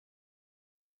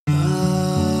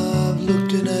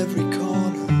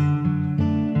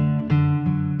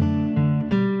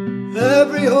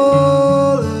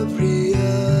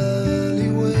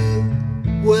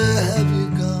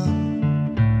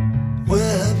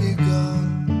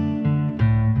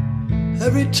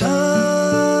Every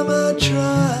time I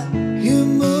try, you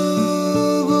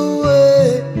move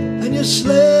away, and you're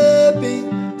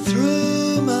slipping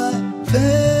through my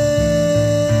fingers.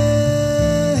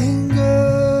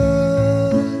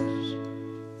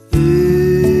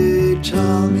 They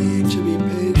tell me to be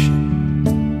patient.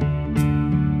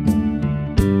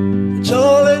 It's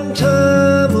all in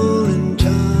time, all in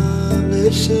time, they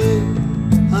say.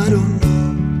 I don't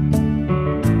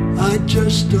know, I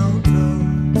just don't know.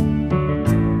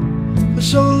 For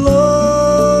so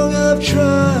long I've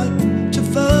tried to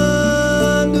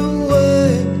find a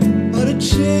way, but it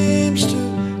seems to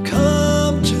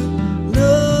come to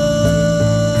nothing.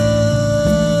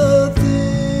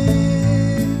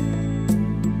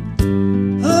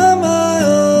 Am I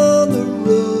on the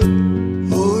road,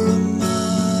 or am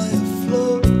I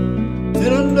afloat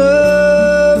in a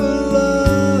never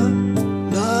line,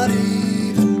 not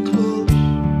even close?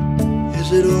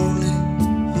 Is it only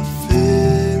a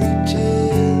fairy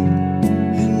tale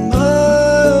in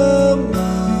my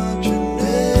imagination?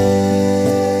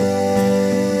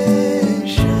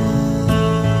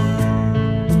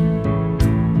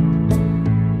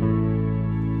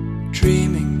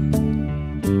 Dreaming,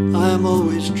 I am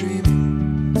always dreaming,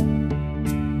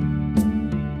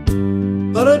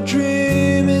 but a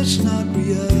dream is not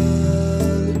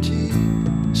reality.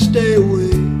 Stay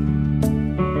away,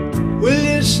 will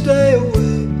you stay away?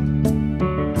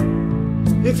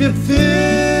 If you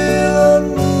feel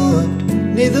unmoved,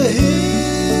 neither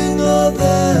here nor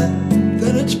there,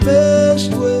 then it's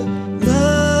best we're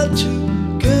not together.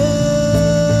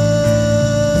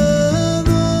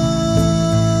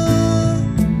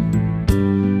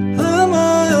 Am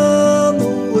I on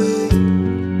the way?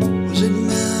 Was it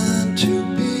meant to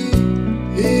be?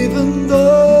 Even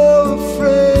though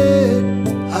afraid,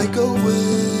 I go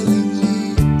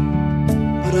willingly,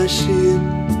 but I see it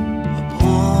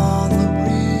upon the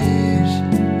breeze.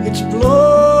 It's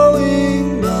blowing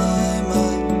by my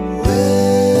window.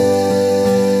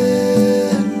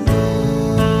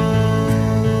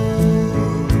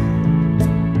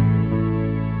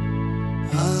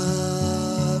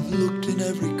 I've looked in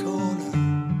every corner,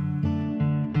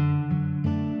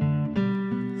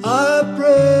 I've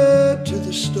prayed to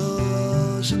the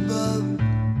stars above.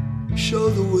 Show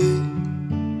the way,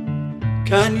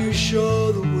 can you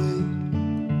show the way?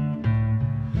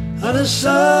 And a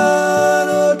sign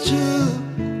or two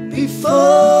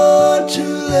before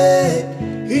too late.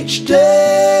 Each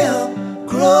day I'm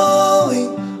growing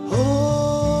older.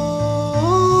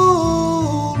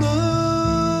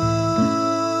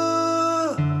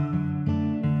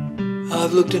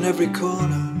 I've looked in every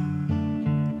corner,